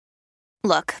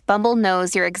Look, Bumble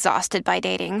knows you're exhausted by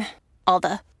dating. All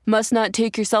the must not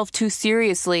take yourself too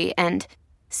seriously and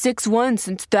 6'1"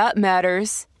 since that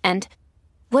matters. And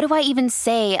what do I even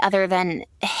say other than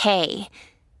hey?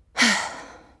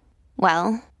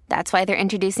 Well, that's why they're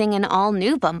introducing an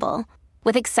all-new Bumble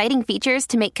with exciting features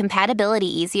to make compatibility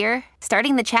easier,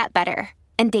 starting the chat better,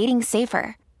 and dating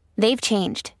safer. They've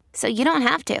changed, so you don't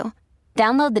have to.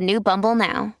 Download the new Bumble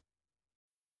now.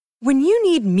 When you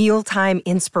need mealtime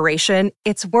inspiration,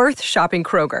 it's worth shopping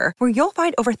Kroger, where you'll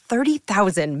find over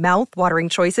 30,000 mouth-watering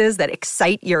choices that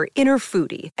excite your inner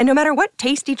foodie. And no matter what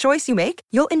tasty choice you make,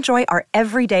 you'll enjoy our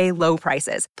everyday low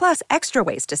prices, plus extra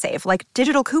ways to save, like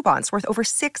digital coupons worth over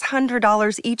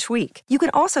 $600 each week. You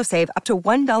can also save up to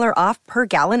 $1 off per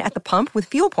gallon at the pump with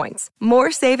fuel points.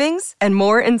 More savings and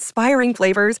more inspiring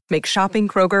flavors make shopping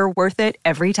Kroger worth it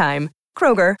every time.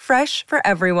 Kroger, fresh for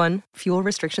everyone. Fuel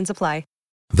restrictions apply.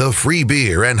 The Free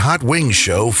Beer and Hot Wings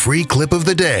Show free clip of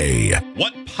the day.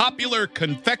 What popular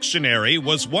confectionery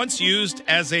was once used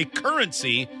as a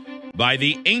currency by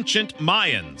the ancient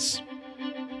Mayans?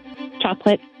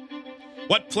 Chocolate.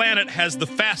 What planet has the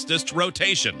fastest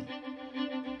rotation?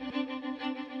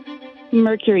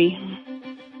 Mercury.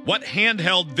 What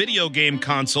handheld video game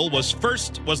console was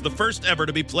the first ever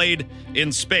to be played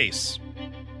in space?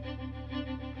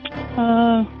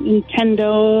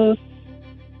 Nintendo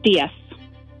DS.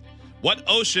 What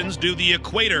oceans do the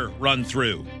equator run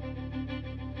through?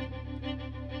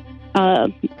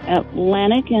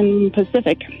 Atlantic and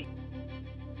Pacific.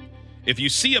 If you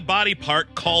see a body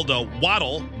part called a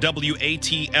wattle,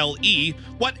 W-A-T-L-E,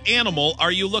 what animal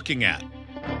are you looking at?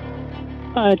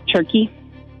 Turkey.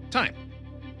 Time.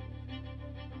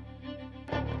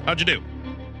 How'd you do?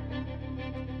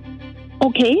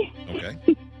 Okay. Okay.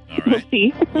 All right. We'll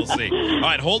see. We'll see. All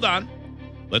right, hold on.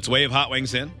 Let's wave Hot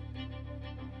Wings in.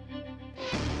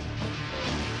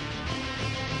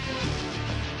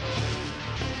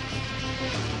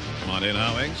 Come on in,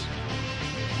 Hot Wings.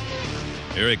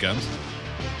 Here he comes.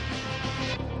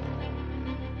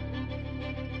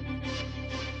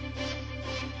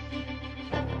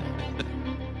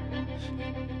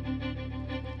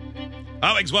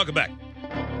 Hot Wings, welcome back.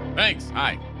 Thanks.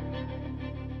 Hi.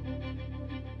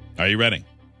 Are you ready?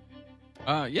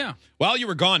 Yeah. While you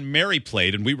were gone, Mary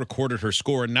played, and we recorded her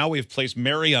score, and now we've placed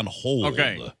Mary on hold.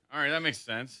 Okay. All right, that makes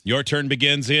sense. Your turn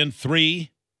begins in 3,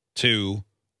 2,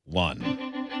 1.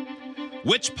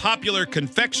 Which popular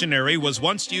confectionery was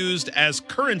once used as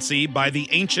currency by the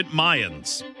ancient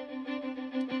Mayans?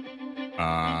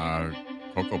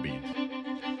 Cocoa beans.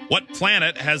 What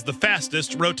planet has the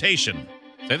fastest rotation?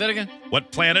 Say that again.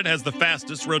 What planet has the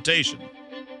fastest rotation?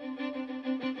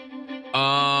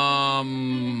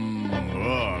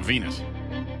 Venus.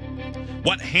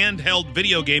 What handheld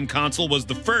video game console was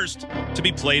the first to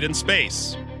be played in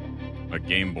space? A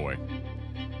Game Boy.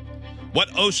 What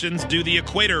oceans do the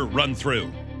equator run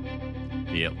through?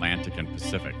 The Atlantic and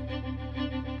Pacific.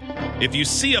 If you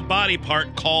see a body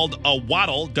part called a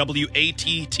wattle,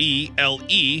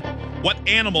 W-A-T-T-L-E, what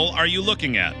animal are you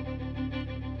looking at?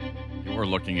 You were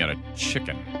looking at a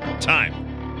chicken. Time.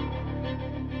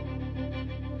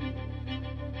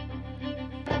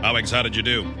 Alex, how did you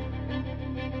do?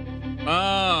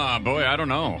 Boy, I don't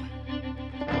know.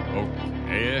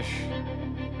 Okay-ish,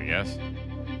 I guess.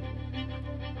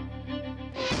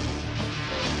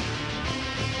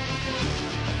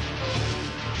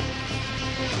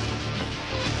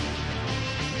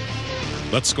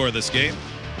 Let's score this game.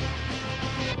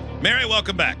 Mary,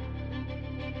 welcome back.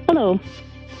 Hello.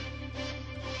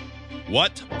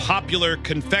 What popular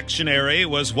confectionery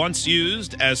was once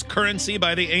used as currency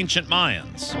by the ancient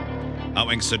Mayans?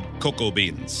 Owing said cocoa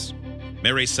beans.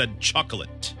 Mary said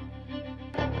chocolate.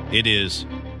 It is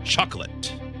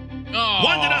chocolate. Oh.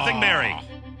 1-0, Mary.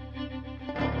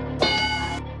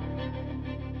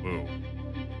 Boo.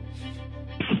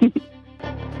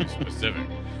 Specific.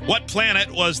 What planet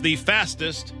has the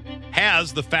fastest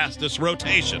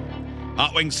rotation?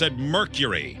 Hot Wings said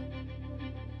Mercury.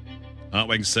 Hot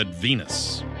Wings said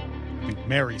Venus. I think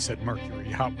Mary said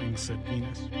Mercury. Hot Wings said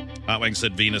Venus. Hot Wings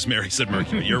said Venus. Mary said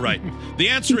Mercury. You're right. The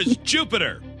answer is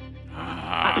Jupiter.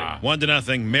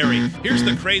 1-0, Mary. Here's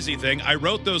the crazy thing. I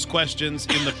wrote those questions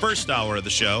in the first hour of the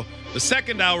show. The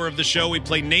second hour of the show, we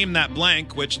play Name That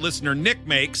Blank, which listener Nick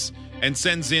makes and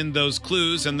sends in those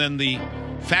clues and then the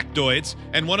factoids.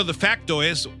 And one of the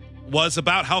factoids was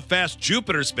about how fast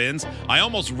Jupiter spins. I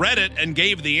almost read it and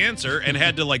gave the answer and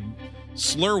had to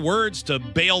slur words to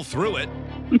bail through it.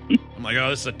 I'm like, oh,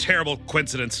 this is a terrible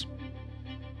coincidence.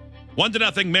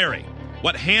 1-0, Mary.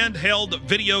 What handheld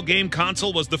video game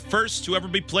console was the first to ever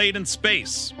be played in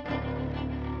space?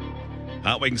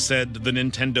 Hot Wings said the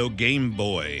Nintendo Game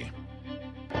Boy.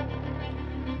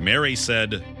 Mary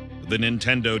said the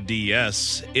Nintendo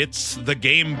DS. It's the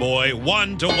Game Boy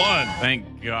 1-1.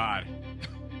 Thank God.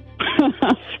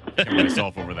 Get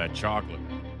myself over that chocolate.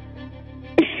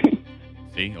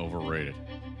 See? Overrated.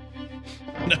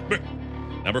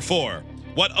 Number 4.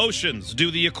 What oceans do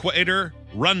the equator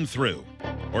run through?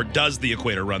 Or does the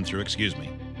equator run through, excuse me.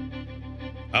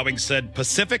 Hot Wings said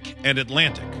Pacific and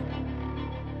Atlantic.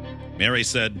 Mary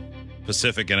said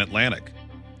Pacific and Atlantic.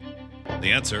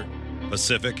 The answer,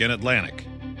 Pacific and Atlantic.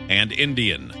 And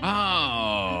Indian.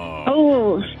 Oh.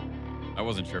 Oh, I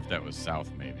wasn't sure if that was south,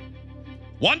 maybe.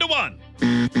 1-1.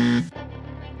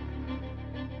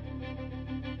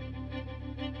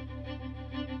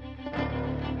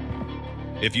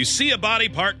 If you see a body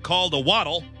part called a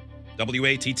wattle,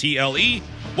 W-A-T-T-L-E,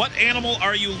 what animal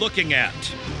are you looking at?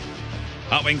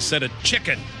 Hot Wings said a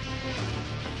chicken.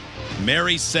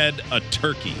 Mary said a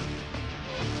turkey.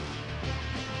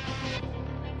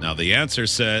 Now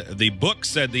the book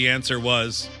said the answer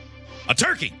was a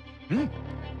turkey.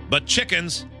 But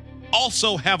chickens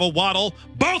also have a wattle.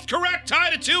 Both correct.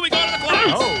 Tied at 2. We go to the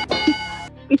close.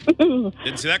 Oh,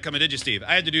 Didn't see that coming, did you, Steve?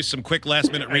 I had to do some quick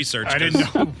last-minute research. I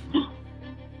didn't know.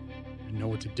 Didn't know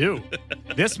what to do.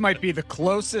 This might be the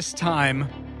closest time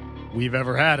we've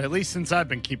ever had, at least since I've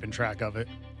been keeping track of it.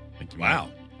 Wow.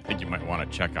 I think you might want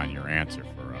to check on your answer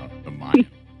for the Mayan.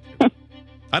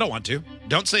 I don't want to.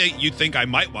 Don't say you think I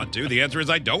might want to. The answer is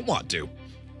I don't want to.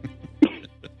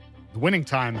 The winning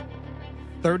time,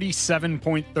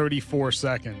 37.34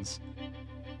 seconds.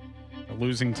 The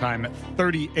losing time at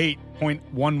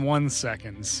 38.11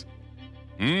 seconds.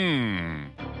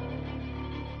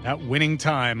 That winning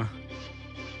time,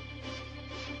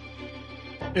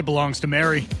 it belongs to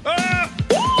Mary.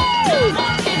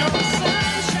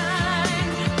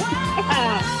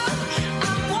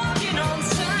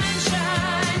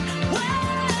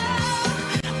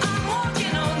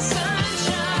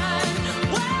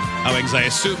 Hot Wings, I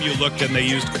assume you looked and they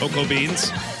used cocoa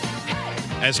beans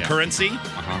as currency?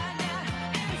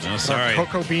 Oh, sorry. Are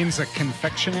cocoa beans a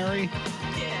confectionery?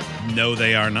 No,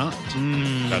 they are not.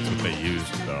 That's what they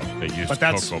used, though. They used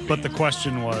cocoa beans. But the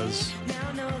question was,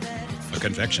 A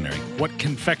confectionery. what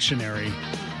confectionery?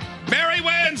 Mary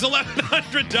wins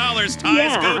 $1,100. Ties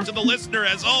Yeah. go to the listener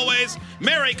as always.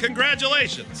 Mary,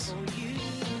 congratulations.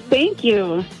 thank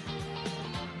you.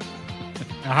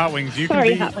 Now, Hot Wings,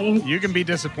 Sorry, Hot Wings. you can be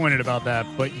disappointed about that,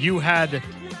 but you had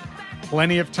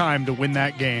plenty of time to win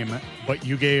that game, but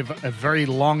you gave a very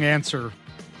long answer.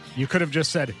 You could have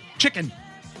just said chicken,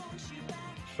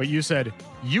 but you said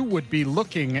you would be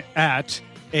looking at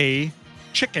a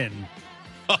chicken.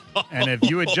 And if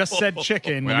you had just said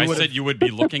chicken, Wait, you I would said have, you would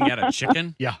be looking at a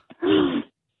chicken? yeah,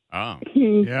 Oh.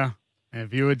 yeah. And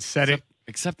if you had said it,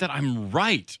 Except that I'm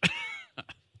right.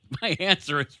 My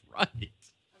answer is right.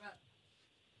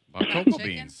 About cocoa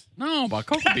beans. No, about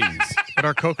cocoa beans. but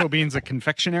are cocoa beans a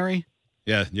confectionery?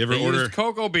 Yeah, you ever They order? used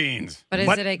cocoa beans. But is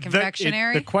But it a the-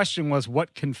 confectionery? The question was,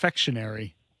 what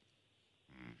confectionery?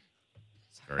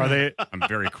 Very- Are they? I'm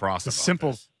very cross It's a about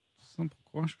simple this.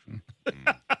 question.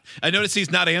 I notice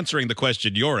he's not answering the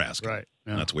question you're asking. Right.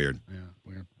 Yeah. That's weird. Yeah,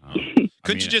 weird.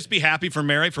 Couldn't you just be happy for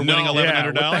Mary for No. winning Yeah,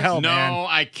 $1,100? what the hell? No, man.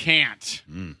 I can't.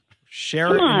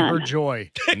 Share it in her joy.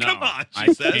 No, Come on, she I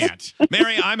says. can't.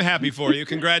 Mary, I'm happy for you.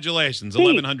 Congratulations.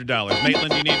 $1,100.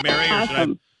 Maitland, you need Mary, or should I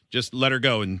Awesome. just let her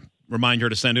go and remind her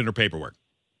to send in her paperwork?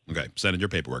 Okay, send in your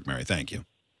paperwork, Mary. Thank you.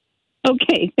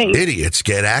 Okay, thanks. Idiots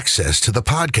get access to the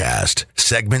podcast,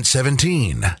 segment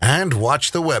 17, and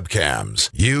watch the webcams.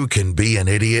 You can be an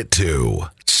idiot too.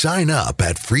 Sign up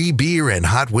at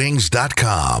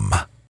freebeerandhotwings.com.